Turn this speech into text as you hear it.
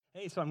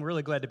Hey, so I'm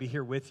really glad to be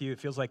here with you. It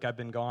feels like I've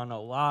been gone a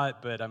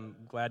lot, but I'm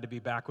glad to be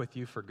back with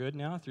you for good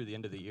now through the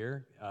end of the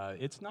year.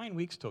 It's 9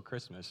 weeks till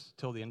Christmas,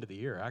 till the end of the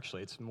year,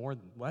 actually. It's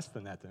less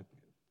than that.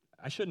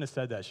 I shouldn't have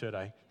said that, should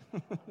I?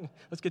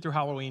 Let's get through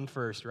Halloween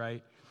first,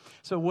 right?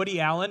 So Woody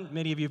Allen,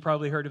 many of you have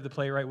probably heard of the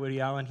playwright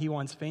Woody Allen. He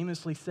once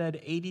famously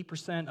said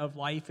 80% of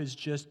life is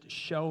just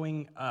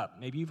showing up.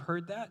 Maybe you've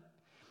heard that?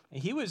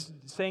 And he was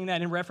saying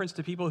that in reference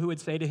to people who would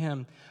say to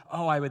him,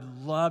 oh, I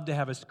would love to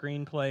have a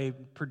screenplay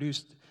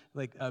produced,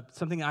 like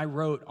something I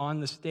wrote on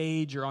the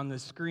stage or on the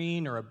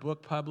screen or a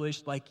book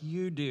published like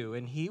you do.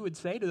 And he would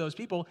say to those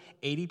people,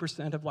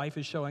 80% of life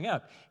is showing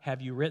up. Have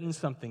you written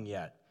something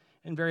yet?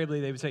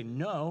 Invariably, they would say,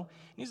 no.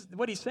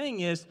 What he's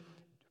saying is,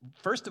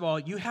 first of all,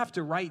 you have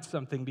to write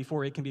something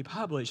before it can be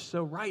published,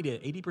 so write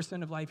it.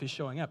 80% of life is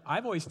showing up.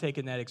 I've always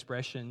taken that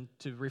expression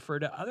to refer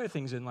to other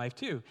things in life,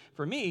 too.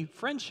 For me,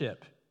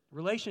 friendship.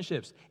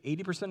 Relationships,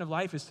 80% of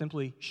life is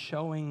simply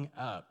showing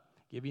up.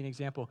 Give you an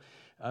example.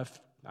 I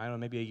don't know,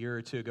 maybe a year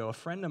or two ago, a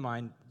friend of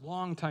mine,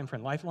 longtime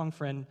friend, lifelong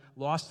friend,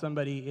 lost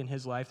somebody in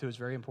his life that was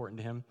very important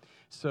to him.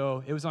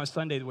 So it was on a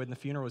Sunday when the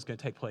funeral was going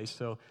to take place.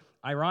 So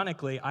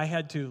ironically, I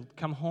had to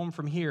come home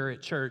from here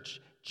at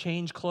church,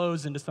 change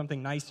clothes into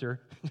something nicer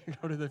to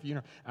go to the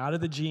funeral, out of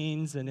the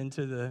jeans and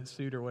into the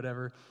suit or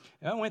whatever.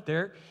 And I went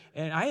there,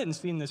 and I hadn't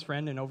seen this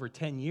friend in over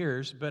 10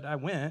 years, but I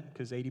went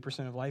because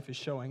 80% of life is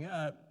showing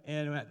up.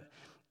 And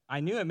I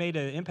knew it made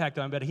an impact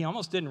on him, but he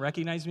almost didn't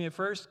recognize me at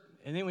first.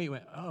 And then we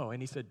went, oh,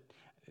 and he said,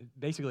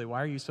 basically,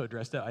 why are you so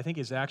dressed up? I think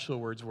his actual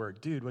words were,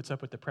 dude, what's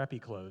up with the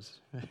preppy clothes?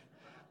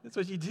 That's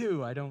what you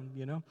do. I don't,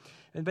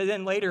 But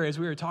then later, as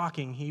we were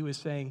talking, he was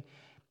saying,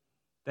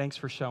 thanks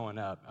for showing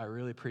up. I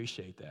really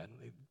appreciate that.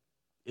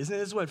 Isn't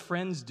this what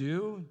friends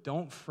do?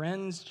 Don't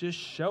friends just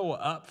show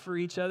up for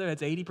each other?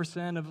 That's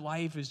 80% of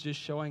life is just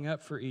showing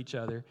up for each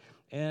other.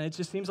 And it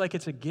just seems like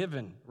it's a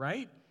given,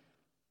 right?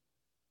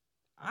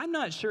 I'm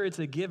not sure it's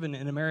a given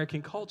in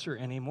American culture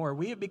anymore.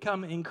 We have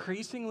become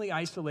increasingly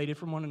isolated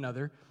from one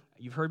another.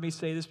 You've heard me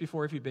say this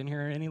before if you've been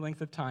here any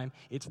length of time.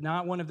 It's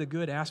not one of the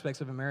good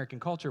aspects of American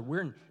culture.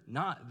 We're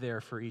not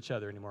there for each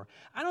other anymore.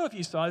 I don't know if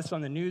you saw this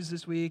on the news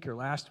this week or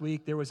last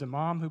week. There was a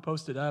mom who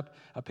posted up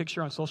a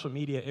picture on social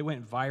media. It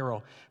went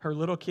viral. Her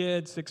little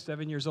kid, 6,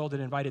 7 years old,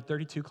 had invited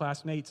 32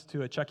 classmates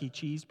to a Chuck E.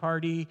 Cheese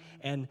party,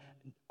 and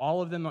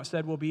all of them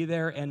said we'll be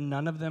there, and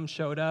none of them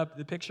showed up.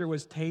 The picture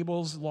was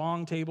tables,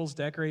 long tables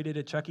decorated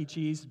at Chuck E.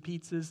 Cheese,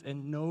 pizzas,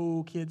 and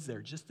no kids there,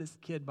 just this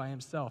kid by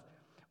himself.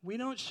 We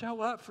don't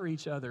show up for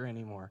each other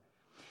anymore.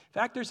 In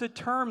fact, there's a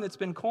term that's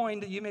been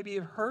coined, you maybe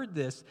have heard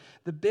this.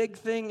 The big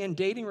thing in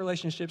dating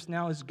relationships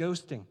now is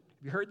ghosting.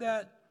 Have you heard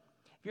that?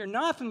 If you're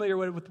not familiar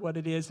with what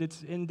it is,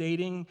 it's in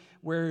dating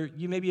where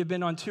you maybe have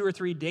been on 2 or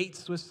 3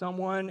 dates with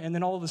someone, and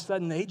then all of a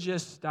sudden they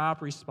just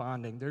stop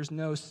responding. There's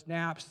no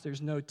snaps,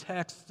 there's no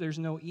texts, there's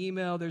no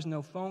email, there's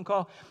no phone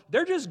call.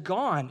 They're just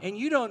gone, and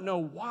you don't know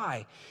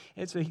why.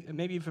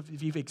 Maybe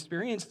if you've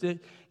experienced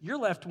it, you're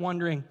left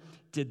wondering,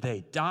 did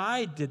they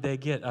die? Did they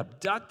get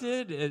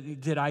abducted?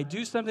 Did I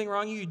do something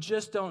wrong? You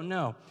just don't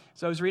know.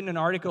 So I was reading an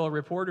article, a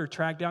reporter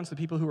tracked down some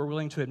people who were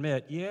willing to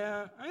admit,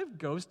 yeah, I've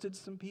ghosted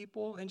some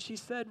people. And she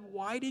said,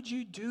 why did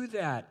you do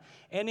that?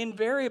 And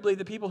invariably,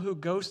 the people who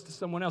ghost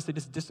someone else, they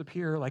just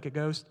disappear like a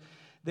ghost.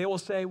 They will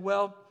say,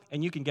 well,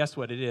 and you can guess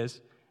what it is,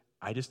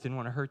 I just didn't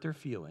want to hurt their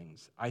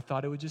feelings. I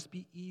thought it would just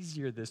be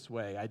easier this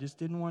way. I just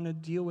didn't want to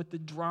deal with the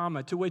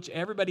drama, to which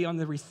everybody on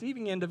the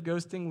receiving end of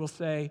ghosting will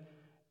say,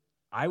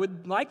 I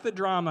would like the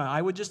drama.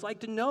 I would just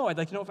like to know. I'd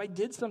like to know if I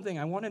did something.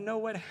 I want to know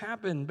what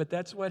happened, but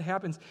that's what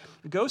happens.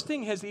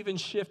 Ghosting has even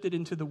shifted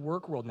into the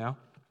work world now.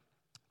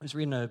 I was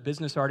reading a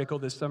business article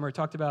this summer. It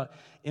talked about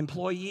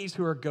employees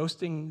who are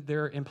ghosting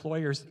their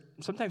employers,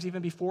 sometimes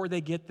even before they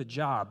get the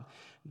job.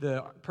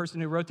 The person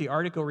who wrote the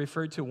article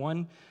referred to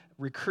one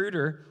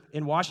recruiter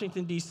in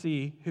Washington,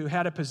 D.C., who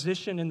had a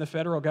position in the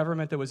federal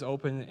government that was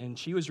open, and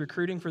she was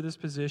recruiting for this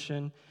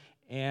position,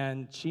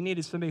 and she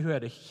needed somebody who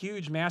had a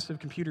huge, massive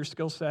computer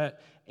skill set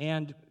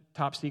and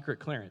top secret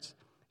clearance.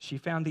 She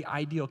found the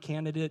ideal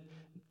candidate.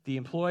 The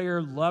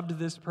employer loved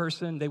this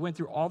person. They went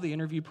through all the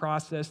interview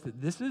process. That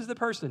this is the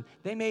person.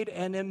 They made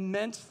an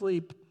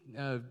immensely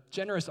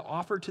generous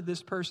offer to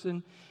this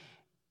person.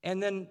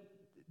 And then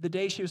the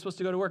day she was supposed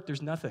to go to work,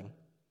 there's nothing.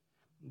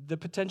 The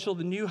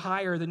new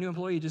hire, the new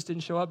employee just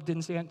didn't show up,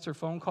 didn't answer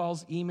phone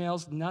calls,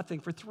 emails, nothing.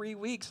 For 3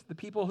 weeks, the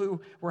people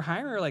who were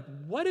hiring her like,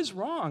 what is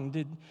wrong?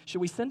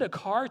 Should we send a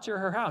car to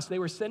her house? They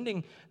were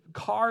sending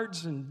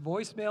cards and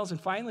voicemails,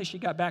 and finally she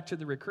got back to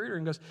the recruiter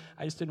and goes,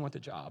 I just didn't want the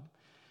job.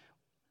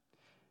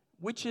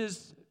 Which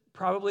is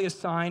probably a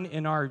sign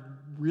in our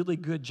really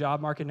good job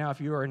market now.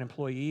 If you are an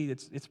employee,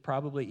 it's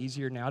probably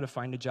easier now to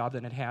find a job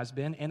than it has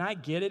been. And I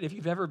get it. If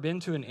you've ever been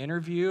to an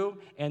interview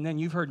and then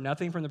you've heard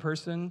nothing from the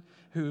person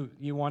who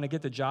you want to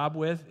get the job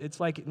with,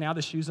 it's like now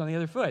the shoe's on the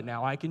other foot.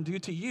 Now I can do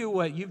to you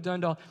what you've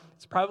done to.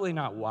 It's probably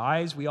not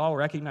wise. We all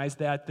recognize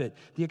that the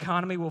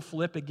economy will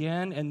flip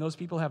again, and those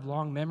people have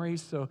long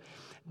memories.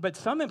 But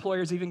some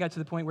employers even got to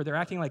the point where they're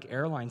acting like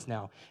airlines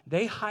now.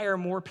 They hire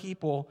more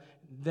people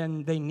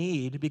than they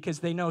need because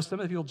they know some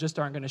of the people just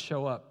aren't going to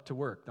show up to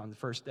work on the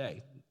first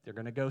day. They're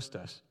going to ghost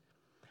us.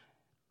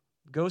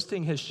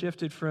 Ghosting has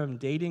shifted from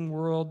dating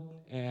world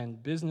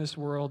and business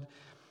world.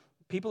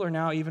 People are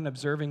now even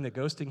observing that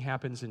ghosting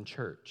happens in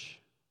church.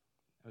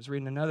 I was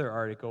reading another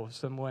article,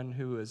 someone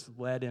who has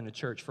led in a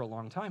church for a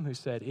long time who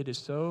said, it is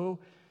so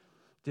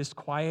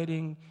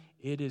disquieting,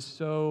 it is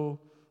so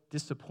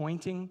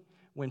disappointing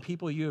when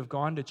people you have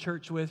gone to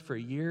church with for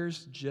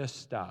years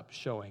just stop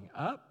showing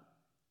up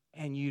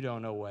and you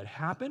don't know what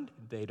happened.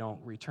 They don't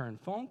return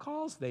phone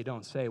calls. They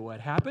don't say what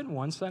happened.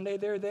 One Sunday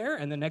they're there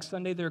and the next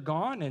Sunday they're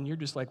gone and you're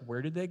just like,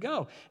 where did they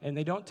go? And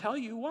they don't tell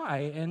you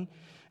why. And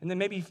then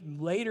maybe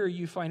later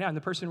you find out, and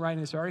the person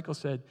writing this article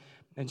said,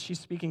 and she's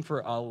speaking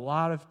for a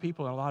lot of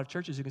people in a lot of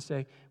churches who can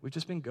say, we've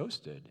just been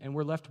ghosted and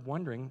we're left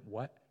wondering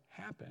what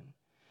happened.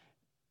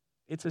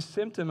 It's a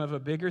symptom of a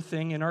bigger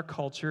thing in our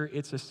culture.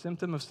 It's a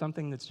symptom of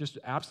something that's just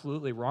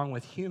absolutely wrong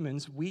with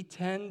humans. We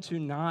tend to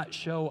not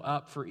show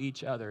up for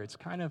each other. It's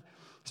kind of,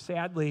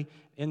 sadly,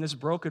 in this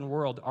broken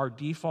world, our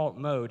default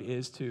mode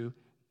is to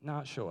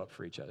not show up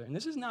for each other. And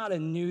this is not a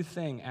new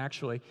thing,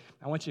 actually.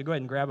 I want you to go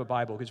ahead and grab a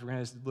Bible because we're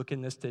going to look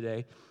in this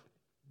today.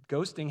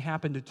 Ghosting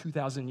happened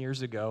 2,000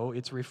 years ago.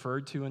 It's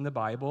referred to in the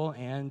Bible,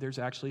 and there's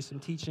actually some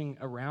teaching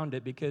around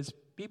it because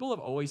people have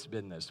always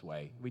been this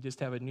way. We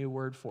just have a new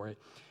word for it.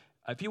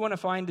 If you want to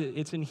find it,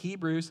 it's in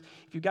Hebrews.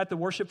 If you've got the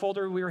worship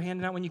folder we were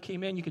handing out when you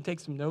came in, you can take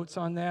some notes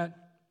on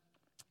that.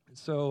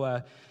 So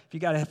if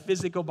you got a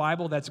physical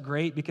Bible, that's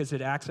great because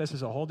it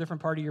accesses a whole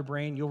different part of your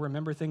brain. You'll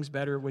remember things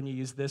better when you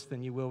use this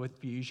than you will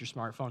if you use your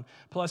smartphone.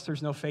 Plus,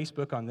 there's no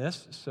Facebook on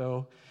this,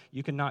 so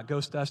you can not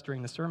ghost us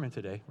during the sermon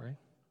today, right?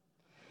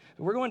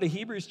 We're going to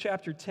Hebrews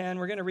chapter 10.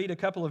 We're going to read a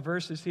couple of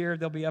verses here.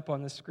 They'll be up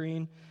on the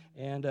screen,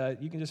 and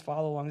you can just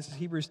follow along. This is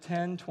Hebrews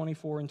 10,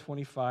 24, and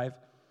 25.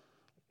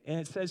 And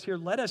it says here,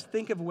 let us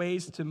think of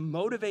ways to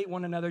motivate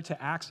one another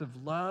to acts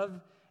of love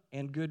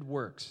and good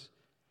works.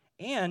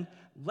 And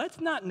let's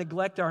not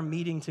neglect our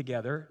meeting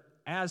together,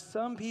 as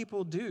some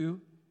people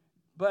do,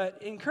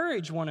 but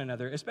encourage one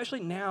another, especially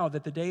now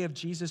that the day of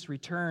Jesus'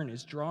 return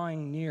is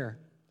drawing near.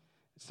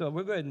 So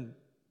we'll go ahead and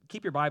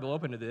keep your Bible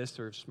open to this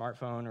or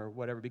smartphone or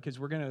whatever because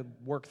we're going to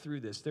work through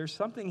this. There's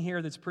something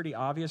here that's pretty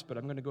obvious, but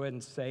I'm going to go ahead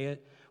and say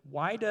it.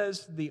 Why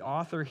does the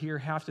author here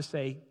have to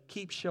say,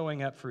 keep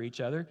showing up for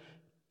each other?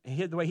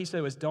 The way he said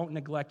it was, don't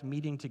neglect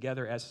meeting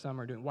together as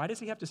some are doing. Why does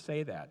he have to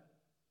say that?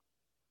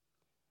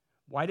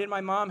 Why did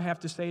my mom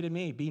have to say to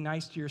me, be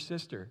nice to your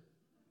sister?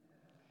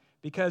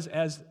 Because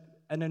as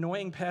an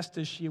annoying pest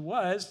as she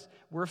was,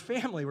 we're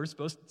family.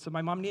 So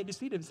my mom needed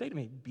to say to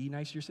me, be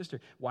nice to your sister.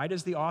 Why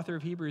does the author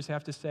of Hebrews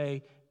have to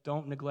say,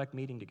 don't neglect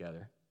meeting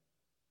together?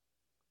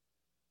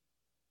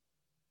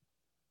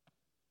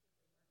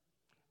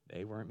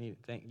 They weren't meeting.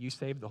 You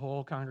saved the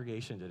whole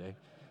congregation today.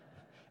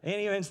 And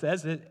he even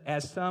says that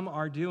as some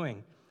are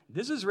doing.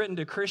 This is written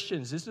to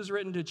Christians. This is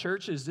written to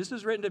churches. This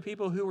is written to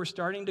people who were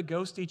starting to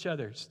ghost each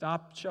other,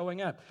 stop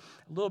showing up.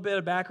 A little bit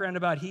of background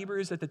about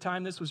Hebrews. At the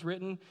time this was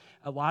written,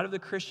 a lot of the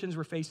Christians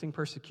were facing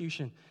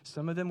persecution.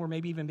 Some of them were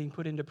maybe even being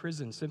put into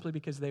prison simply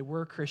because they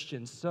were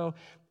Christians. So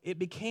it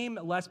became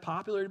less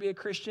popular to be a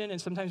Christian, and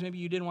sometimes maybe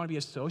you didn't want to be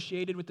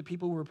associated with the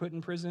people who were put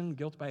in prison,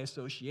 guilt by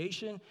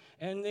association.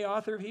 And the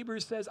author of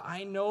Hebrews says,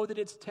 I know that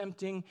it's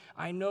tempting.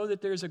 I know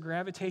that there's a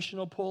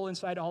gravitational pull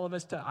inside all of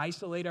us to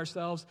isolate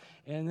ourselves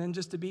and then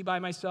just to be by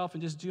myself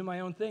and just do my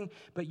own thing.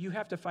 But you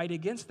have to fight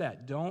against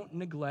that. Don't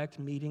neglect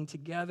meeting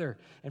together.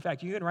 In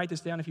fact, you can write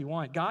this down if you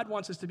want. God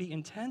wants us to be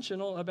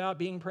intentional about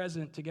being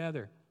present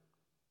together.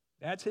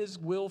 That's his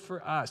will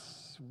for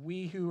us.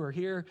 We who are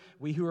here,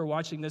 we who are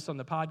watching this on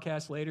the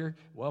podcast later,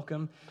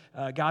 welcome.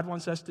 God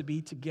wants us to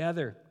be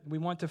together. We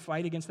want to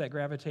fight against that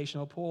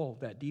gravitational pull,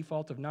 that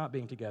default of not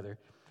being together.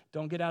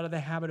 Don't get out of the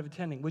habit of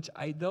attending,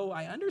 though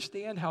I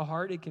understand how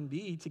hard it can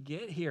be to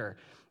get here.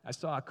 I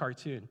saw a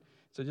cartoon.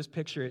 So just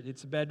picture it.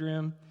 It's a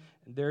bedroom.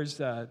 There's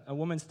a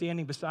woman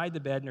standing beside the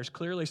bed, and there's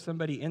clearly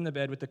somebody in the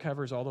bed with the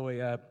covers all the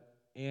way up.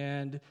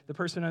 And the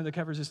person under the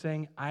covers is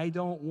saying, I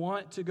don't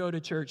want to go to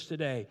church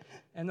today.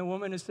 And the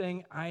woman is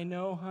saying, I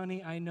know,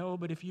 honey, I know,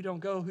 but if you don't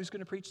go, who's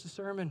going to preach the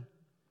sermon?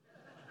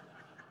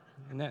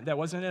 And that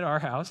wasn't at our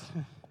house.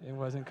 It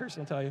wasn't.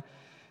 Kirsten will tell you.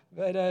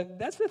 But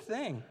that's the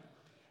thing.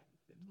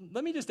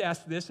 Let me just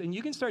ask this, and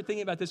you can start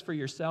thinking about this for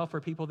yourself or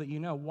people that you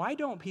know. Why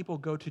don't people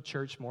go to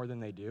church more than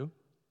they do?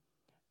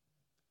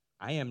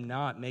 I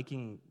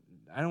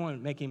don't want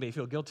to make anybody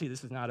feel guilty.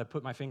 This is not a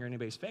put my finger in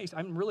anybody's face.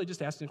 I'm really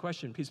just asking a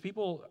question because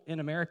people in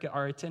America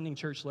are attending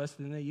church less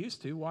than they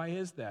used to. Why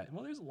is that?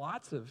 Well, there's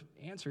lots of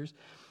answers.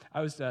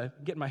 I was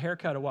getting my hair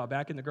cut a while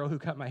back, and the girl who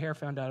cut my hair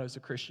found out I was a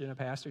Christian, a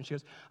pastor, and she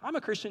goes, I'm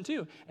a Christian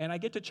too, and I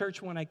get to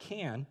church when I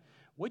can,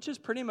 which is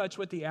pretty much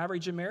what the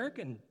average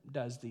American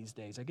does these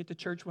days. I get to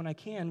church when I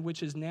can,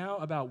 which is now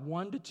about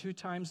 1 to 2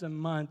 times a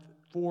month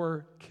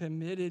for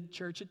committed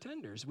church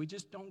attenders. We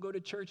just don't go to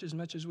church as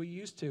much as we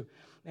used to.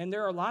 And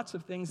there are lots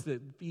of things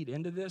that feed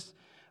into this.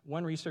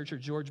 One researcher,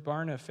 George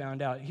Barna,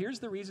 found out, here's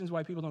the reasons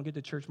why people don't get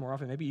to church more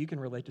often. Maybe you can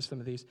relate to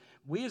some of these.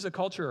 We as a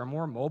culture are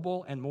more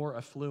mobile and more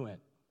affluent.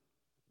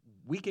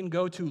 We can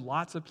go to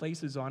lots of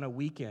places on a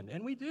weekend,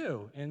 and we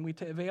do, and we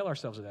avail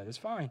ourselves of that. It's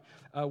fine.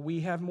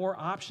 We have more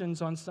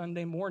options on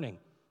Sunday morning.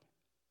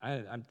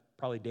 I'm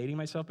probably dating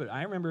myself, but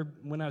I remember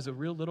when I was a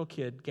real little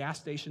kid, gas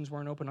stations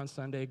weren't open on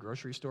Sunday,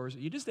 grocery stores.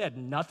 You just had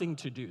nothing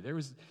to do.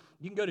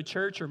 You can go to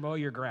church or mow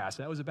your grass.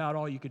 That was about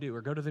all you could do,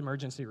 or go to the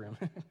emergency room.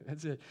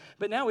 That's it.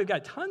 But now we've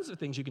got tons of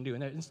things you can do,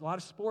 and a lot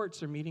of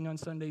sports are meeting on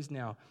Sundays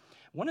now.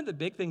 One of the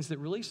big things that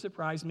really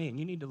surprised me, and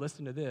you need to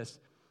listen to this,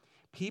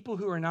 people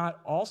who are not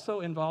also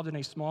involved in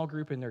a small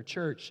group in their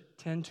church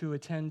tend to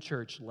attend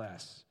church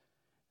less.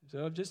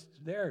 So just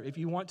there, if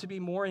you want to be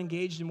more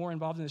engaged and more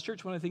involved in this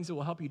church, one of the things that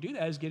will help you do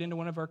that is get into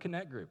one of our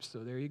Connect groups. So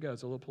there you go.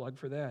 It's a little plug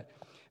for that.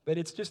 But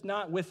it's just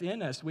not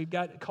within us. We've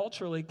got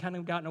culturally kind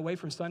of gotten away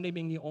from Sunday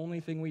being the only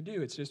thing we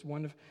do. It's just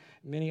one of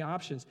many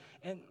options.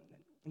 And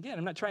again,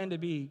 I'm not trying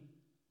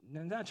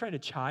to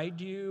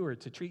chide you or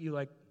to treat you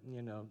like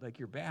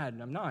you're bad,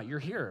 and I'm not. You're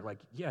here.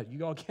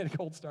 You all get a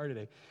gold star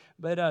today.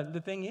 But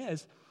the thing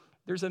is,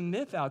 there's a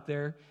myth out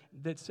there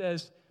that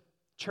says,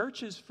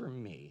 church is for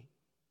me.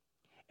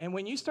 And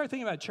when you start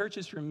thinking about church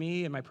is for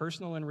me and my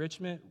personal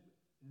enrichment,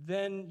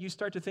 then you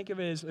start to think of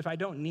it as, if I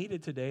don't need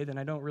it today, then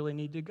I don't really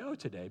need to go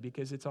today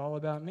because it's all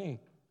about me.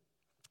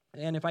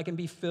 And if I can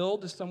be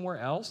filled somewhere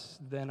else,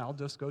 then I'll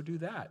just go do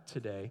that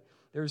today.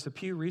 There was the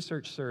Pew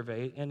Research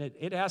Survey, and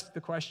it asked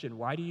the question,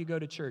 why do you go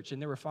to church?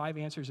 And there were 5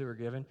 answers that were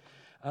given.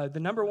 The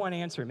number one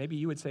answer, maybe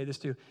you would say this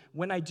too,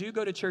 when I do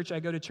go to church,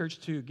 I go to church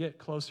to get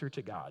closer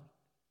to God.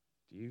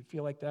 Do you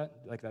feel like that?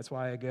 Like that's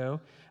why I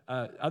go?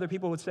 Other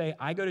people would say,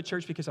 I go to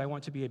church because I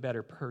want to be a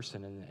better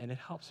person, and it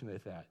helps me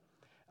with that.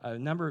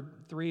 Number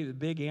 3, the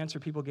big answer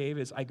people gave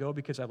is, I go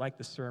because I like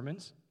the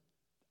sermons.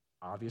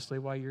 Obviously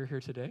why you're here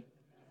today.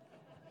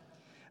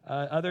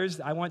 Others,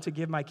 I want to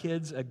give my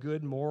kids a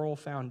good moral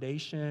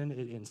foundation.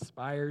 It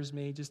inspires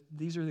me.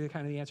 These are the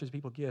kind of the answers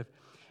people give.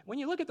 When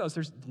you look at those,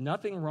 there's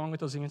nothing wrong with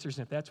those answers,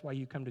 and if that's why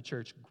you come to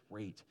church,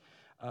 great.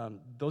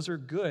 Those are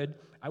good.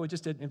 I would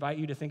just invite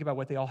you to think about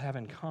what they all have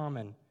in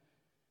common.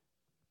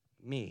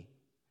 Me.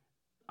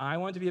 I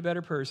want to be a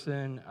better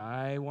person.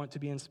 I want to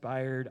be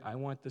inspired. I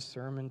want the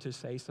sermon to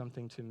say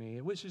something to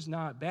me, which is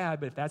not bad,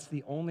 but if that's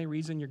the only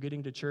reason you're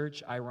getting to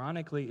church,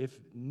 ironically, if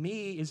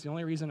me is the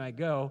only reason I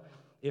go,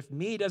 if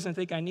me doesn't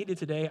think I need it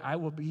today, I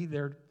will be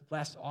there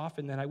less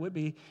often than I would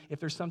be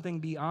if there's something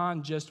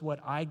beyond just what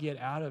I get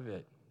out of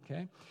it,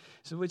 okay?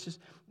 So which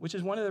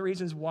is one of the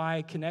reasons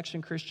why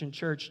Connection Christian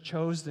Church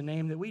chose the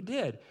name that we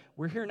did.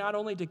 We're here not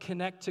only to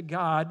connect to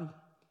God,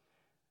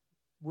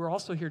 we're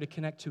also here to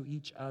connect to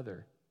each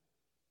other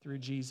through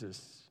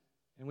Jesus.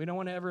 And we don't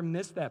want to ever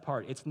miss that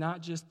part. It's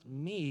not just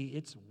me,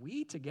 it's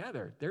we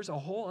together. There's a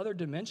whole other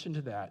dimension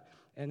to that.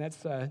 And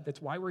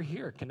that's why we're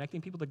here,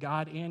 connecting people to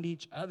God and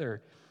each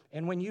other.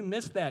 And when you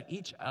miss that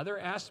each other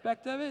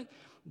aspect of it,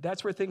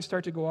 that's where things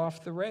start to go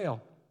off the rail.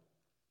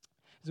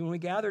 So when we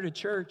gather to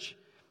church,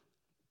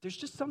 there's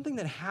just something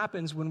that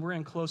happens when we're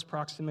in close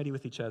proximity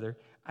with each other.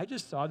 I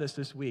just saw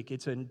this week.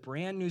 It's a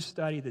brand new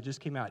study that just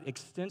came out.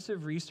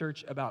 Extensive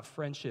research about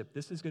friendship.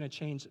 This is going to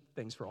change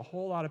things for a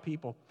whole lot of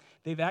people.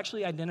 They've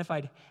actually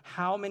identified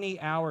how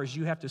many hours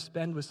you have to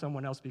spend with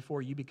someone else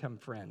before you become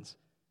friends.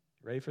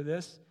 Ready for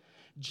this?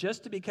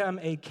 Just to become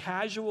a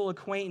casual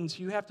acquaintance,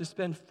 you have to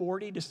spend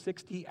 40 to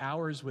 60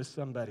 hours with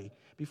somebody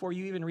before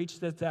you even reach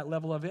that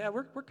level of,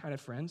 we're kind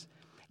of friends.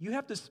 You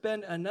have to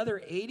spend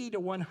another 80 to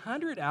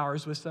 100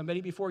 hours with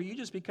somebody before you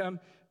just become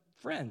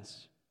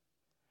friends.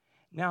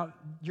 Now,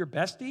 your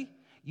bestie,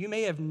 you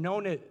may have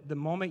known it the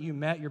moment you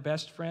met your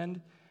best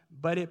friend,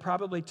 but it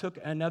probably took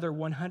another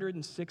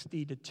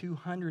 160 to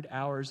 200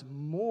 hours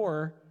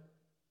more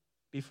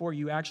before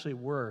you actually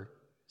were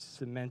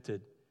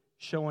cemented,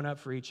 showing up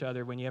for each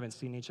other when you haven't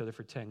seen each other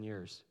for 10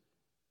 years.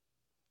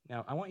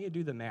 Now, I want you to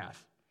do the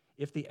math.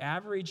 If the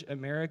average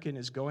American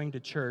is going to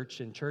church,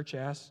 and church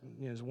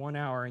is 1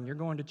 hour, and you're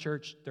going to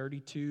church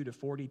 32 to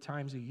 40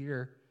 times a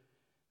year,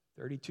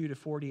 32 to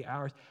 40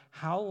 hours,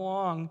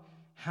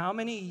 how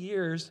many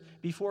years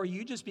before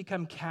you just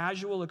become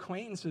casual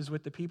acquaintances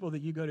with the people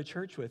that you go to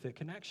church with at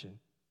Connection?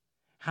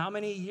 How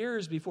many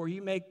years before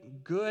you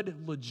make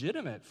good,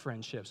 legitimate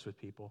friendships with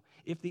people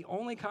if the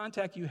only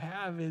contact you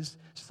have is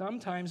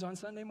sometimes on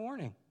Sunday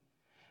morning?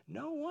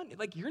 No one,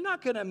 you're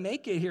not going to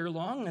make it here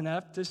long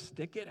enough to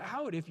stick it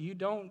out if you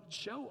don't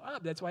show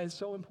up. That's why it's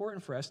so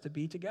important for us to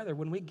be together.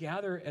 When we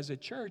gather as a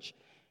church,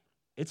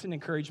 it's an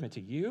encouragement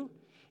to you.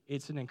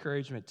 It's an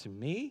encouragement to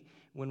me.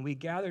 When we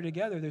gather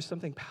together, there's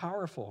something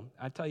powerful.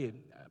 I tell you,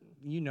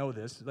 you know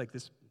this,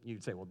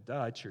 you'd say, well,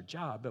 duh, it's your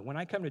job. But when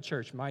I come to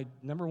church, my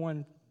number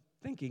one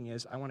thinking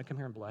is, I want to come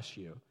here and bless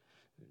you.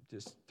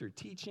 Just through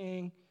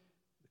teaching,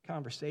 the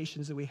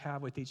conversations that we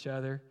have with each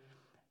other.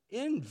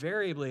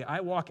 Invariably,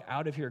 I walk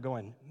out of here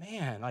going,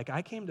 man,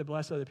 I came to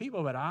bless other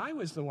people, but I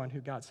was the one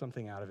who got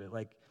something out of it.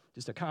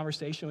 Just a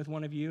conversation with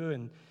one of you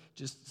and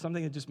just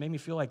something that just made me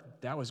feel like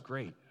that was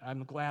great.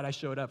 I'm glad I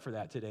showed up for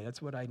that today.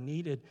 That's what I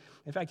needed.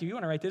 In fact, if you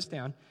want to write this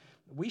down,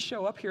 we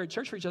show up here at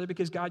church for each other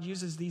because God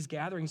uses these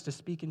gatherings to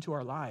speak into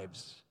our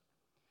lives.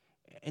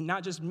 And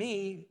not just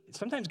me,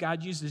 sometimes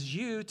God uses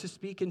you to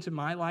speak into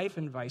my life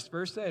and vice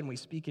versa, and we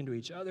speak into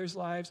each other's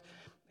lives.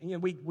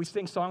 And, we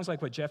sing songs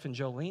like what Jeff and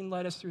Jolene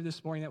led us through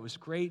this morning. That was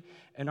great.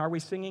 And are we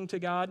singing to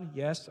God?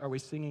 Yes. Are we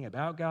singing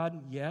about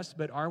God? Yes.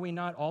 But are we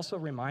not also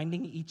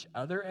reminding each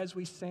other as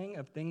we sing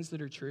of things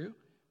that are true?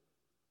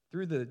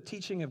 Through the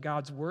teaching of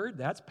God's word,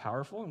 that's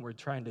powerful, and we're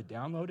trying to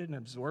download it and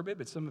absorb it.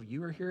 But some of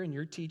you are here and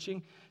you're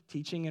teaching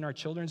in our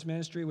children's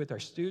ministry with our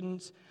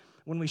students.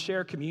 When we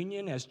share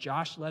communion, as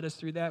Josh led us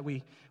through that,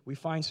 we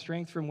find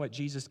strength from what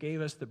Jesus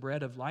gave us, the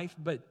bread of life.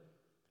 But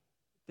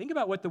think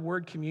about what the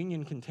word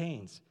communion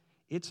contains.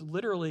 It's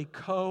literally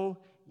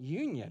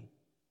co-union.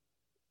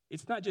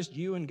 It's not just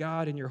you and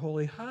God in your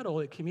holy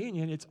huddle at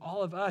communion. It's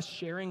all of us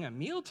sharing a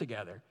meal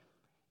together.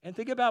 And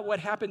think about what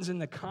happens in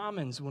the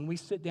commons when we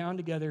sit down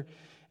together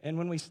and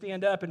when we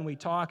stand up and we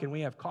talk and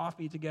we have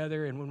coffee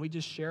together and when we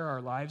just share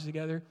our lives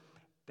together.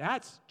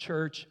 That's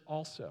church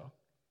also.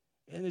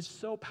 And it's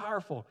so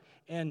powerful.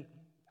 And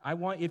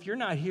if you're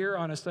not here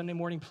on a Sunday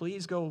morning,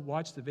 please go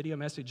watch the video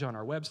message on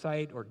our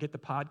website or get the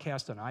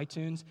podcast on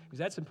iTunes, because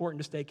that's important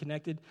to stay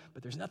connected.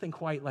 But there's nothing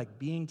quite like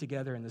being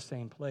together in the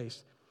same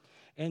place.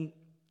 And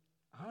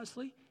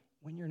honestly,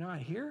 when you're not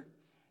here,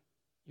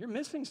 you're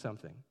missing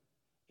something.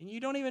 And you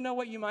don't even know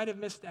what you might have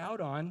missed out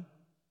on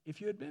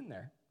if you had been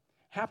there.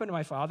 Happened to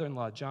my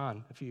father-in-law,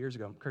 John, a few years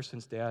ago,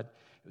 Kirsten's dad.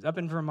 He was up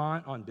in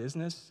Vermont on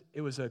business.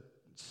 It was a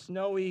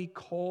snowy,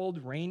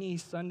 cold, rainy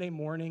Sunday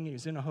morning. He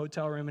was in a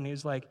hotel room, and he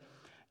was like,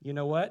 you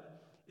know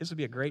what? This would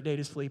be a great day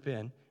to sleep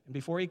in. And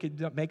before he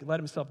could let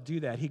himself do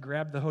that, he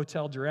grabbed the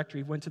hotel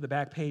directory, went to the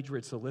back page where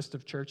it's a list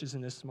of churches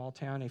in this small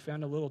town. He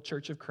found a little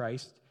Church of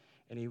Christ.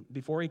 And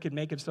before he could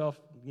make himself,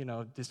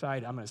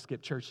 decide, I'm going to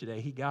skip church today,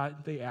 he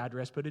got the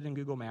address, put it in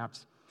Google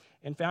Maps,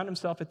 and found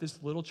himself at this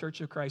little Church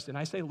of Christ. And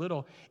I say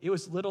little, it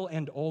was little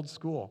and old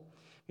school.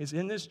 Because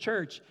in this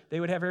church, they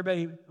would have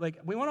everybody, like,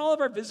 we want all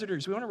of our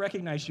visitors, we want to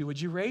recognize you.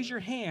 Would you raise your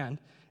hand?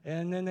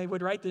 And then they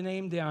would write the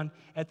name down.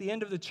 At the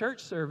end of the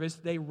church service,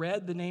 they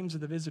read the names of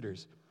the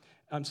visitors.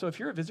 So if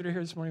you're a visitor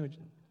here this morning,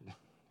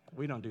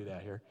 we don't do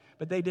that here.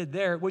 But they did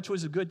there, which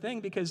was a good thing,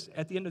 because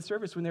at the end of the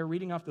service, when they were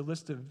reading off the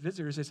list of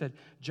visitors, they said,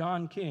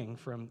 John King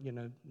from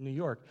New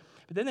York.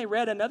 But then they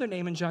read another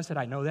name, and John said,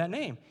 I know that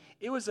name.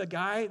 It was a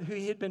guy who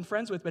he had been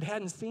friends with but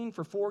hadn't seen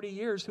for 40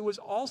 years, who was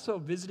also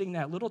visiting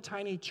that little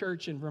tiny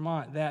church in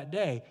Vermont that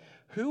day.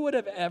 Who would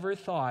have ever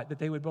thought that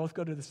they would both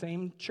go to the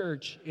same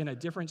church in a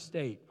different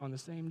state on the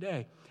same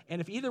day? And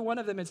if either one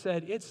of them had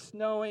said, it's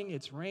snowing,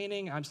 it's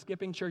raining, I'm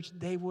skipping church,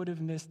 they would have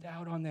missed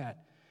out on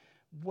that.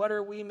 What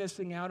are we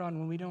missing out on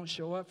when we don't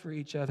show up for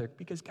each other?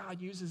 Because God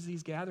uses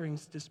these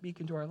gatherings to speak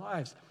into our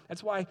lives.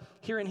 That's why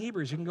here in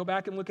Hebrews, you can go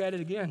back and look at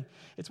it again.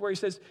 It's where he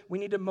says we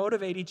need to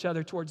motivate each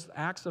other towards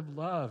acts of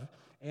love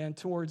and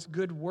towards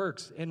good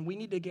works. And we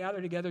need to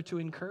gather together to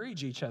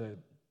encourage each other.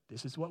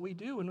 This is what we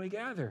do when we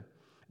gather.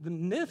 The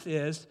myth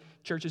is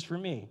church is for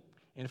me.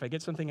 And if I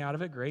get something out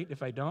of it, great.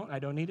 If I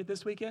don't need it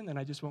this weekend, then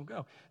I just won't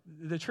go.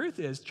 The truth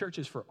is church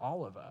is for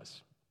all of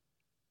us.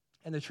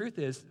 And the truth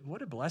is,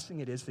 what a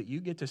blessing it is that you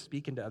get to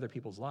speak into other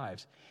people's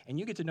lives. And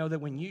you get to know that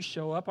when you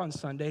show up on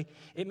Sunday,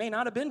 it may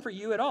not have been for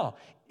you at all.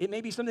 It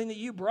may be something that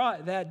you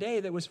brought that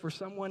day that was for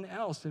someone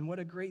else. And what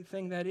a great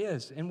thing that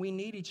is. And we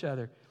need each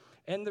other.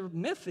 And the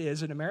myth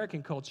is, in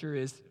American culture,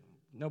 is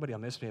nobody will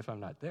miss me if I'm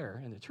not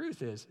there. And the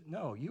truth is,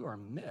 no, you are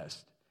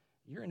missed.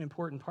 You're an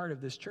important part of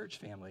this church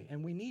family.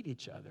 And we need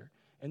each other.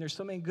 And there's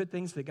so many good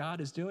things that God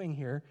is doing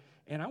here,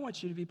 and I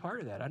want you to be part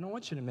of that. I don't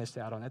want you to miss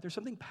out on that. There's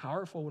something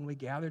powerful when we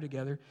gather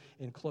together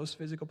in close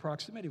physical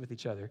proximity with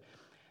each other.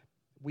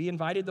 We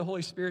invited the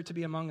Holy Spirit to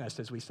be among us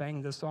as we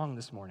sang this song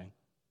this morning.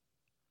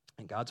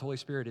 And God's Holy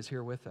Spirit is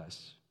here with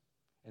us.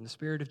 And the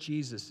Spirit of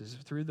Jesus is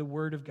through the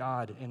Word of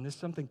God, and this is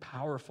something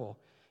powerful.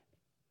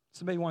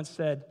 Somebody once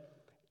said,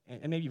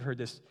 and maybe you've heard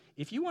this,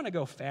 if you want to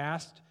go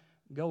fast,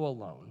 go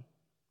alone.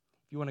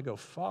 If you want to go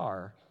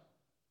far,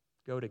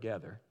 go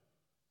together.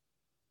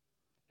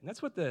 And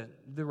that's what the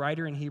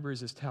writer in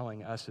Hebrews is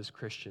telling us as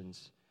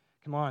Christians.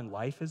 Come on,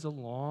 life is a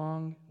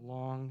long,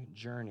 long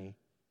journey.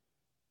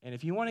 And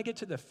if you want to get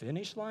to the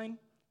finish line,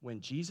 when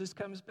Jesus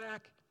comes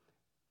back,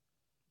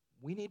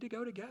 we need to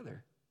go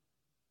together.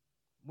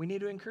 We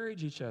need to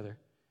encourage each other.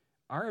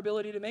 Our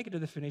ability to make it to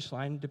the finish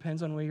line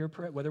depends on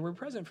whether we're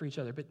present for each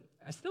other. But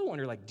I still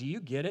wonder, do you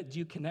get it? Do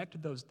you connect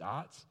those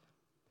dots?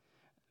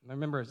 I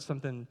remember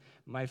something,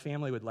 my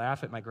family would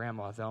laugh at my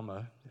grandma,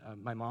 Thelma,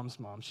 my mom's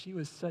mom. She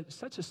was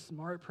such a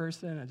smart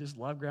person. I just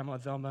love Grandma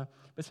Thelma.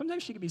 But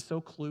sometimes she could be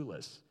so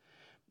clueless.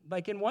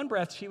 Like in one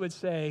breath, she would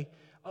say,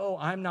 oh,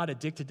 I'm not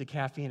addicted to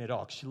caffeine at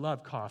all. She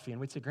loved coffee.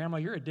 And we'd say, Grandma,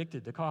 you're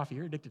addicted to coffee.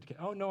 You're addicted to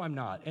Oh, no, I'm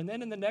not. And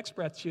then in the next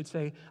breath, she would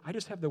say, I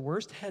just have the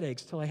worst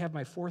headaches till I have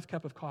my fourth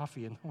cup of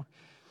coffee. And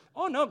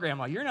oh, no,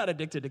 Grandma, you're not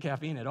addicted to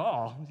caffeine at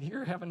all.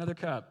 Here, have another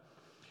cup.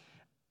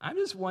 I'm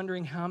just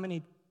wondering how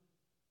many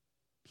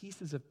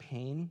pieces of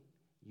pain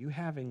you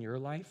have in your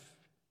life,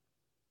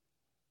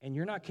 and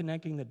you're not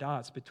connecting the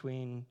dots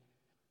between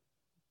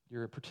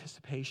your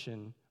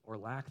participation or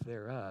lack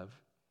thereof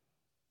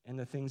and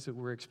the things that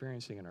we're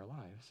experiencing in our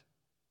lives.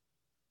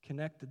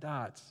 Connect the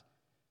dots.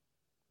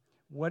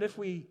 What if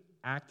we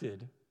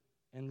acted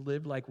and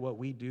lived like what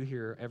we do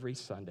here every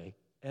Sunday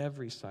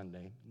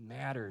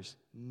matters,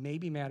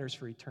 maybe matters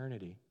for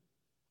eternity?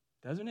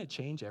 Doesn't it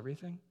change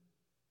everything?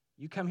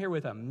 You come here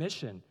with a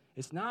mission.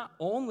 It's not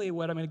only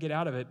what I'm going to get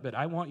out of it, but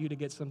I want you to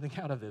get something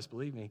out of this,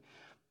 believe me.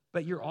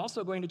 But you're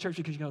also going to church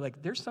because you know,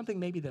 like, there's something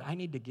maybe that I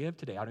need to give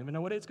today. I don't even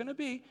know what it's going to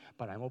be,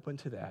 but I'm open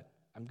to that.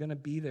 I'm going to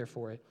be there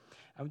for it.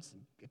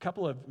 A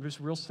couple of just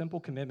real simple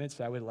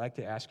commitments I would like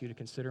to ask you to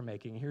consider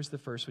making. Here's the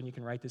first one. You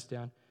can write this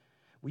down.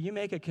 Will you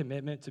make a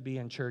commitment to be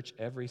in church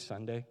every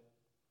Sunday? And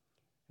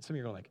some of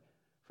you are going like,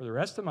 for the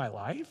rest of my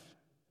life?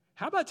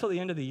 How about till the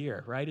end of the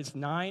year, right? It's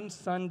 9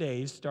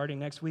 Sundays starting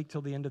next week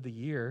till the end of the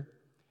year.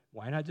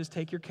 Why not just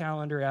take your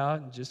calendar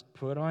out and just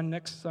put on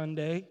next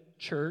Sunday,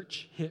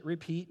 church, hit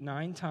repeat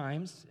 9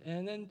 times,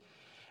 and then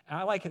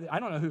I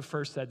don't know who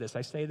first said this.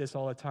 I say this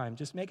all the time.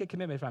 Just make a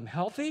commitment. If I'm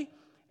healthy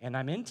and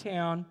I'm in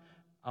town,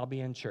 I'll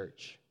be in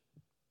church.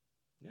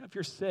 You know, if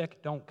you're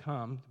sick, don't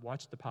come.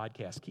 Watch the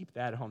podcast. Keep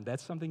that at home.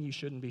 That's something you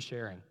shouldn't be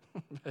sharing.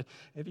 But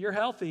if you're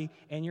healthy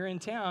and you're in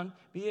town,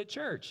 be at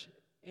church.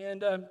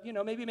 And,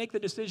 maybe make the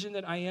decision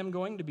that I am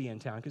going to be in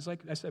town. Because like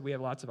I said, we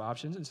have lots of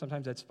options, and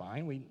sometimes that's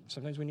fine.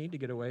 Sometimes we need to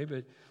get away.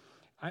 But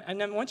I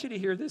want you to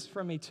hear this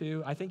from me,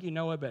 too. I think you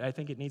know it, but I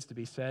think it needs to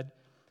be said.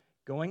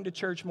 Going to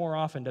church more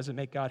often doesn't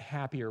make God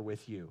happier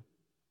with you.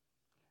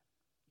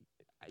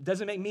 It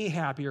doesn't make me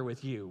happier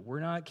with you. We're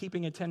not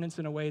keeping attendance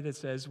in a way that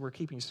says we're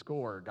keeping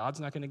score. God's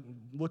not going to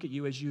look at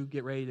you as you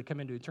get ready to come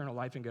into eternal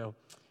life and go,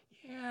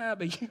 yeah,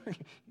 but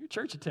your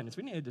church attendance,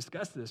 we need to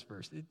discuss this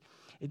first.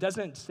 It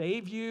doesn't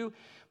save you,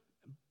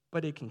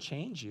 but it can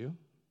change you.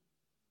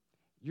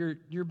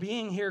 Your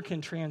being here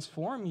can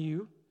transform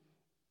you.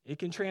 It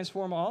can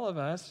transform all of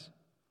us.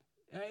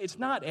 It's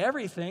not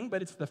everything,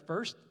 but it's the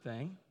first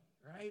thing,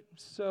 right?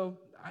 So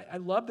I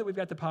love that we've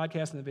got the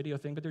podcast and the video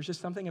thing, but there's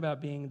just something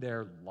about being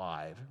there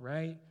live,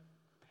 right?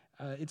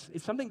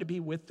 It's something to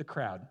be with the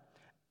crowd.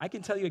 I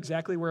can tell you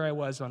exactly where I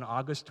was on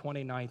August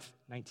 29th,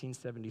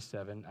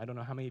 1977. I don't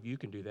know how many of you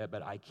can do that,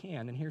 but I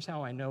can. And here's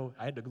how I know.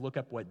 I had to look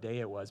up what day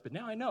it was, but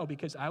now I know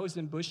because I was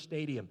in Busch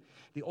Stadium,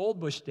 the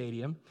old Busch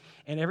Stadium,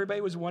 and everybody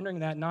was wondering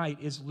that night,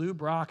 is Lou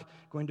Brock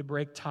going to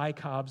break Ty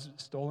Cobb's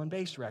stolen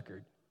base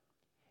record?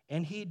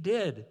 And he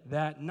did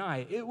that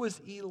night. It was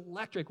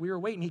electric. We were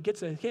waiting. He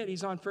gets a hit.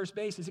 He's on first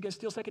base. Is he going to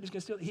steal second? He's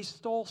going to steal. He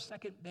stole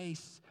second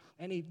base.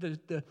 And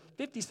the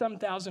 50-some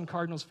thousand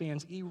Cardinals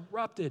fans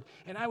erupted.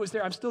 And I was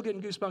there. I'm still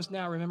getting goosebumps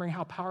now, remembering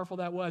how powerful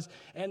that was.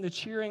 And the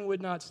cheering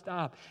would not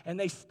stop. And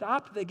they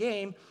stopped the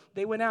game.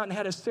 They went out and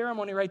had a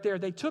ceremony right there.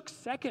 They took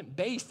second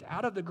base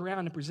out of the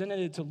ground and presented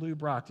it to Lou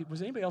Brock.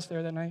 Was anybody else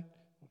there that night?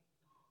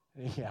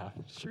 Yeah,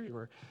 sure you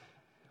were.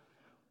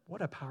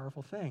 What a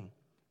powerful thing.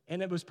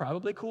 And it was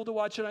probably cool to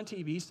watch it on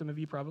TV. Some of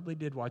you probably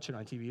did watch it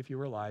on TV if you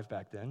were alive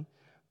back then.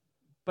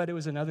 But it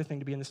was another thing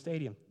to be in the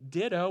stadium.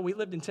 Ditto, we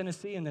lived in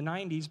Tennessee in the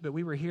 90s, but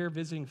we were here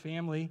visiting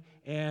family,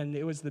 and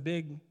it was the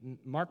big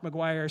Mark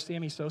McGwire,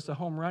 Sammy Sosa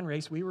home run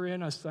race. We were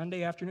in a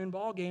Sunday afternoon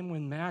ball game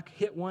when Mac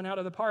hit one out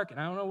of the park. And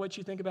I don't know what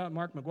you think about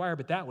Mark McGwire,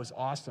 but that was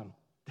awesome.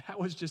 That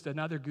was just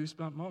another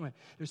goosebump moment.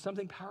 There's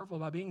something powerful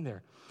about being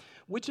there.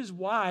 Which is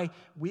why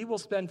we will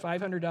spend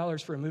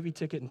 $500 for a movie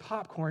ticket and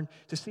popcorn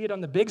to see it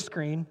on the big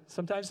screen.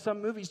 Sometimes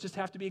some movies just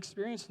have to be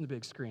experienced on the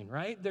big screen,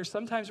 right? There's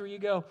sometimes where you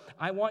go,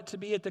 I want to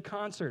be at the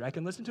concert. I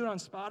can listen to it on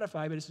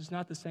Spotify, but it's just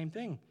not the same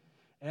thing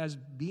as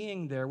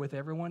being there with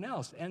everyone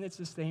else. And it's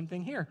the same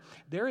thing here.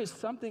 There is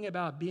something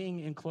about being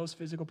in close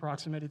physical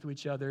proximity to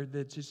each other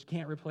that just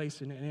can't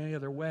replace in any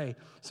other way.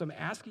 So I'm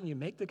asking you,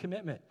 make the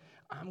commitment.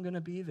 I'm going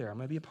to be there. I'm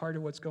going to be a part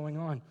of what's going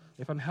on.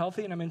 If I'm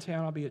healthy and I'm in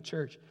town, I'll be at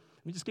church.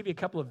 Let me just give you a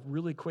couple of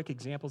really quick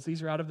examples.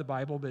 These are out of the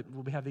Bible, but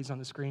we'll have these on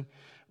the screen.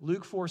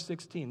 Luke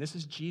 4:16. This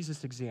is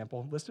Jesus'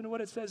 example. Listen to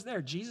what it says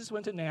there. Jesus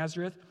went to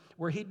Nazareth,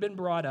 where he'd been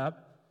brought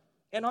up,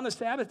 and on the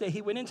Sabbath day,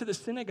 he went into the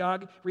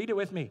synagogue. Read it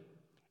with me.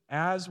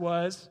 As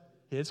was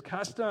his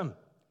custom.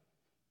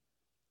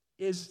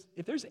 If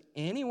there's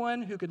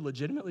anyone who could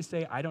legitimately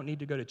say, I don't need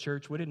to go to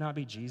church, would it not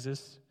be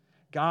Jesus?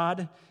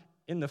 God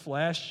in the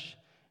flesh.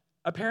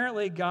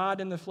 Apparently, God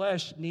in the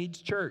flesh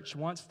needs church,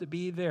 wants to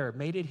be there,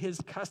 made it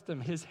his custom,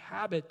 his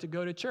habit to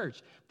go to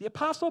church. The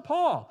Apostle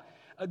Paul,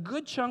 a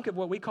good chunk of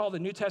what we call the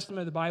New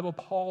Testament of the Bible,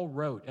 Paul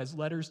wrote as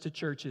letters to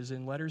churches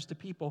and letters to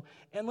people.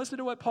 And listen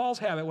to what Paul's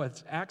habit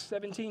was, Acts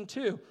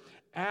 17:2.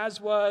 As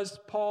was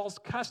Paul's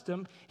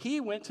custom, he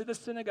went to the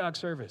synagogue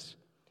service.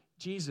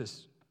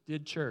 Jesus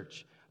did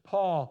church.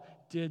 Paul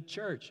did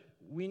church.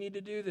 We need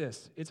to do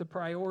this. It's a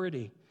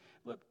priority.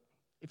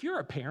 If you're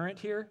a parent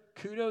here,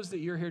 kudos that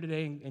you're here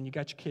today and you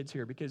got your kids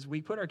here because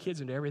we put our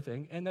kids into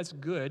everything, and that's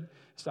good.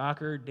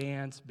 Soccer,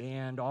 dance,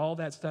 band, all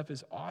that stuff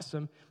is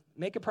awesome.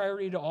 Make a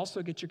priority to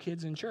also get your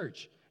kids in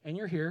church. And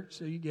you're here,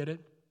 so you get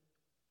it.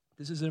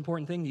 This is an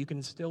important thing that you can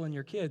instill in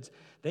your kids.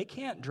 They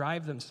can't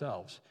drive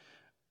themselves.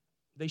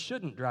 They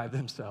shouldn't drive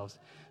themselves.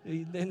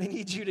 They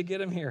need you to get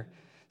them here.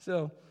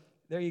 So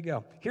there you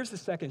go. Here's the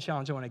second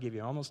challenge I want to give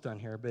you. I'm almost done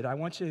here, but I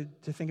want you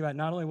to think about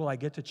not only will I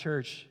get to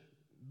church,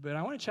 But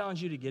I want to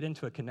challenge you to get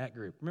into a connect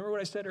group. Remember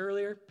what I said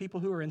earlier? People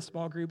who are in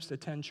small groups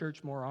attend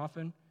church more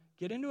often.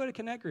 Get into a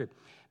connect group.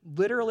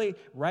 Literally,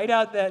 right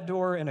out that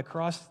door and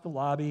across the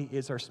lobby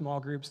is our small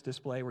groups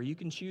display where you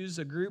can choose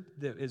a group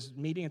that is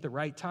meeting at the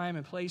right time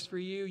and place for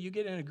you. You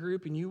get in a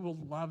group and you will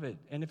love it.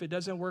 And if it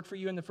doesn't work for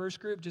you in the first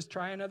group, just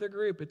try another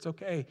group. It's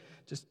okay.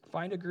 Just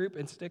find a group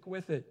and stick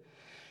with it.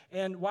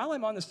 And while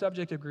I'm on the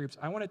subject of groups,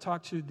 I want to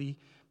talk to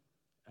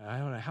I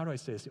don't know, how do I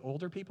say this, the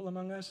older people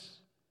among us?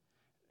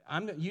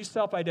 You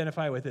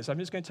self-identify with this. I'm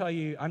just going to tell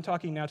you, I'm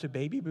talking now to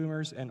baby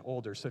boomers and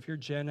older. So if you're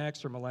Gen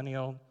X or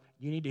millennial,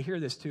 you need to hear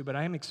this too, but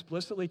I am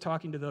explicitly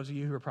talking to those of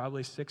you who are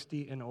probably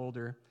 60 and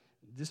older.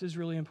 This is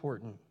really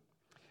important.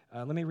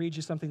 Let me read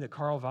you something that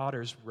Carl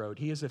Wouters wrote.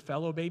 He is a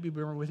fellow baby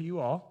boomer with you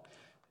all.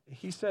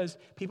 He says,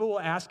 people will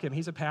ask him,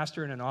 he's a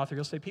pastor and an author,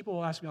 he'll say, people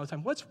will ask me all the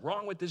time, what's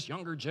wrong with this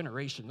younger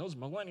generation, those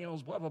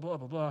millennials, blah, blah, blah,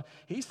 blah, blah.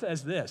 He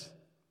says this,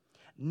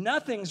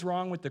 nothing's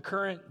wrong with the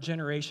current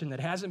generation that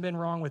hasn't been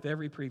wrong with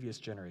every previous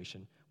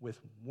generation, with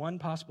one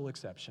possible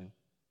exception.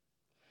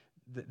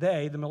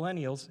 They, the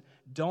millennials,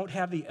 don't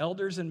have the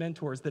elders and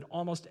mentors that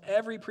almost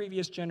every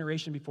previous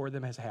generation before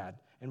them has had.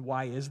 And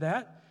why is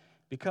that?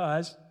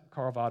 Because,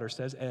 Carl Wouters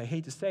says, and I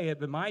hate to say it,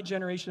 but my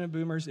generation of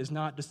boomers is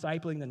not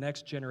discipling the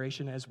next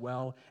generation as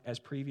well as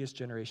previous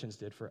generations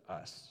did for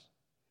us.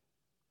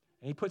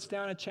 And he puts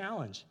down a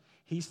challenge.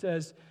 He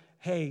says,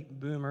 hey,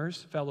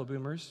 boomers, fellow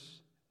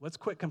boomers, let's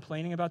quit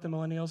complaining about the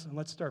millennials and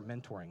let's start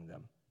mentoring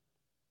them.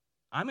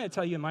 I'm going to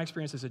tell you, in my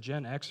experience as a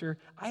Gen Xer,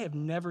 I have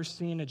never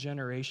seen a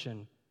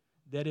generation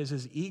that is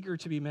as eager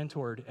to be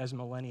mentored as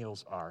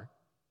millennials are.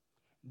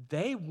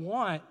 They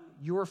want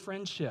your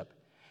friendship.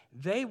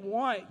 They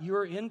want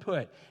your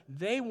input.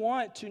 They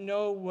want to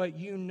know what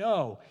you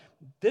know.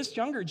 This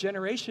younger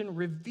generation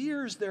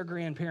reveres their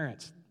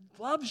grandparents,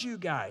 loves you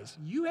guys.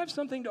 You have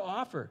something to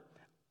offer.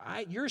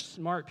 You're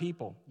smart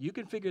people. You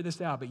can figure this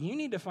out, but you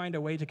need to find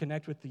a way to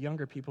connect with the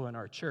younger people in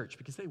our church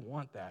because they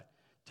want that.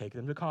 Take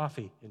them to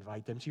coffee,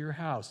 invite them to your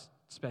house,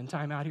 spend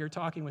time out here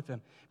talking with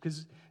them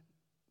because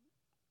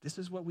this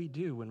is what we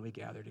do when we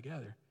gather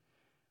together.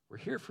 We're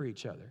here for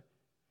each other,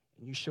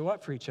 and you show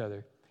up for each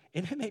other.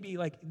 And it may be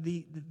like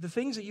the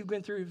things that you've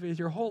been through with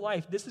your whole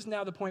life, this is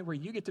now the point where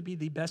you get to be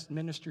the best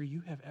minister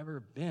you have ever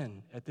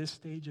been at this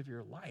stage of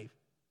your life.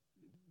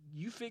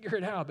 You figure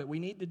it out, but we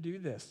need to do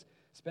this.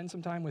 Spend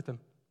some time with them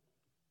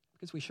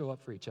because we show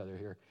up for each other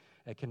here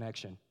at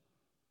Connection.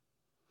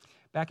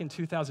 Back in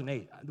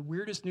 2008, the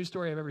weirdest news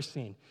story I've ever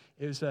seen.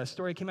 It was a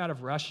story that came out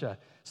of Russia.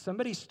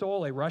 Somebody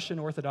stole a Russian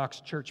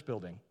Orthodox church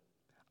building.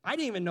 I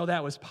didn't even know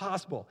that was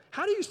possible.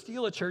 How do you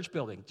steal a church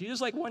building? Do you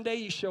just one day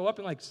you show up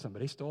and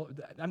somebody stole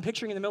it? I'm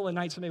picturing in the middle of the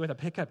night somebody with a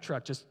pickup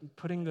truck just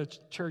putting the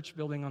church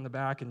building on the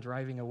back and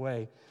driving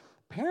away.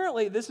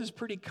 Apparently, this is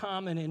pretty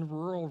common in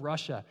rural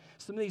Russia.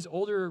 Some of these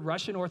older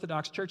Russian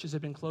Orthodox churches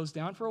have been closed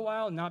down for a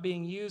while and not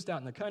being used out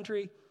in the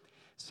country.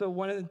 So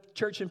one of the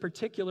church in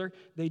particular,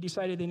 they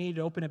decided they needed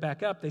to open it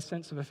back up. They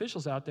sent some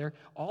officials out there.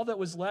 All that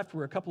was left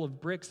were a couple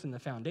of bricks in the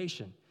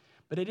foundation.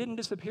 But it didn't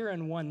disappear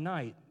in one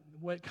night.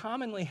 What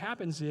commonly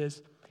happens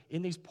is,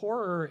 in these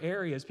poorer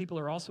areas, people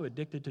are also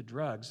addicted to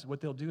drugs. What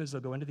they'll do is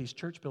they'll go into these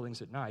church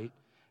buildings at night,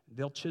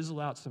 they'll chisel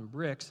out some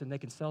bricks, and they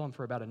can sell them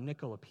for about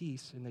 $0.05 a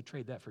piece, and they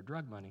trade that for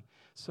drug money.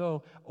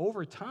 So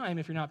over time,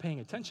 if you're not paying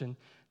attention,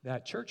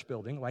 that church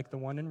building, like the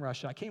one in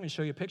Russia, I can't even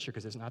show you a picture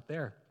because it's not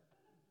there.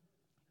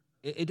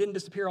 It didn't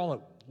disappear all at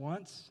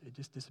once. It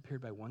just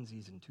disappeared by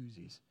onesies and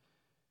twosies.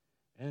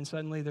 And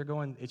suddenly they're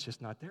going, it's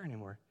just not there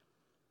anymore.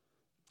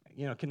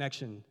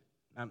 Connection.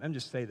 I'm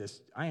just saying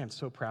this. I am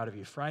so proud of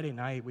you. Friday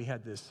night, we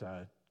had this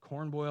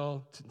corn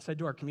boil. Said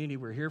to our community,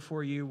 we're here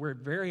for you. We're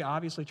very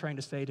obviously trying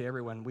to say to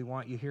everyone, we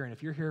want you here. And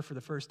if you're here for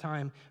the first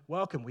time,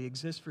 welcome. We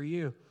exist for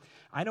you.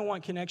 I don't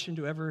want Connection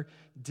to ever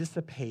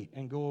dissipate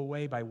and go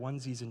away by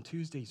onesies and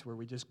Tuesdays where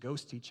we just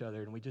ghost each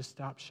other and we just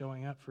stop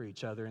showing up for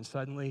each other. And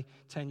suddenly,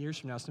 10 years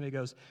from now, somebody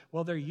goes,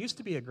 well, there used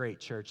to be a great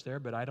church there,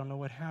 but I don't know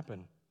what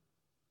happened.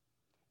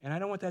 And I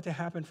don't want that to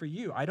happen for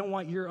you. I don't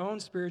want your own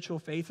spiritual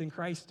faith in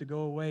Christ to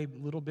go away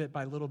little bit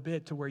by little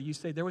bit to where you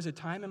say, there was a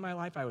time in my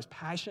life I was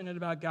passionate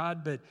about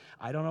God, but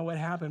I don't know what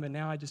happened, but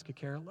now I just could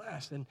care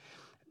less. And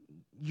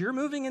you're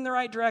moving in the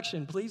right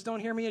direction. Please don't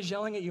hear me as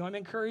yelling at you. I'm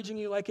encouraging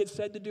you like it's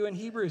said to do in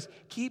Hebrews.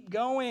 Keep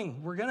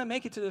going. We're going to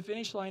make it to the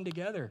finish line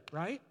together,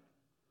 right?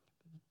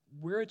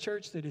 We're a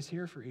church that is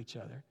here for each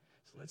other.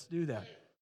 So let's do that.